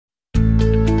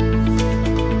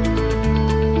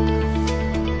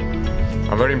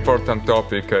very important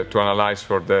topic to analyze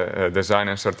for the design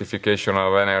and certification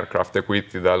of an aircraft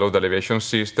equipped with a load elevation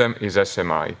system is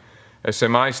SMI.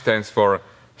 SMI stands for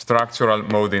Structural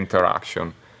Mode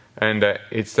Interaction, and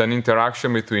it's an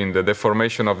interaction between the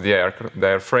deformation of the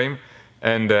airframe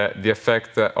and the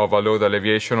effect of a load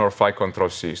alleviation or flight control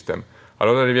system. A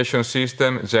load alleviation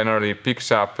system generally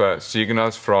picks up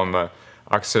signals from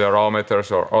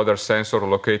accelerometers or other sensors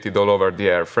located all over the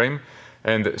airframe.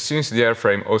 And since the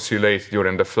airframe oscillates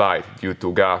during the flight due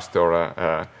to gusts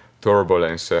or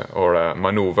turbulence or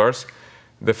maneuvers,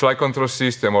 the flight control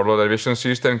system or load elevation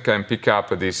system can pick up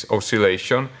this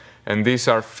oscillation, and these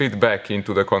are feedback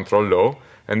into the control law,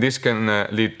 and this can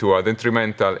lead to a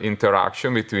detrimental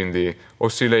interaction between the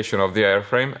oscillation of the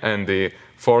airframe and the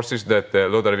forces that the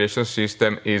load elevation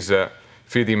system is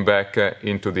feeding back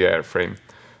into the airframe.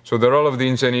 So the role of the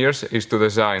engineers is to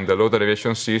design the load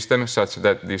elevation system such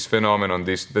that this phenomenon,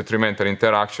 this detrimental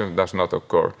interaction, does not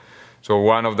occur. So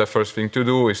one of the first things to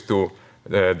do is to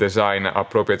design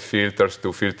appropriate filters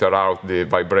to filter out the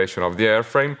vibration of the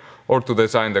airframe, or to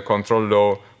design the control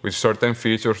law with certain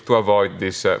features to avoid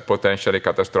this potentially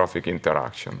catastrophic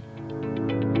interaction.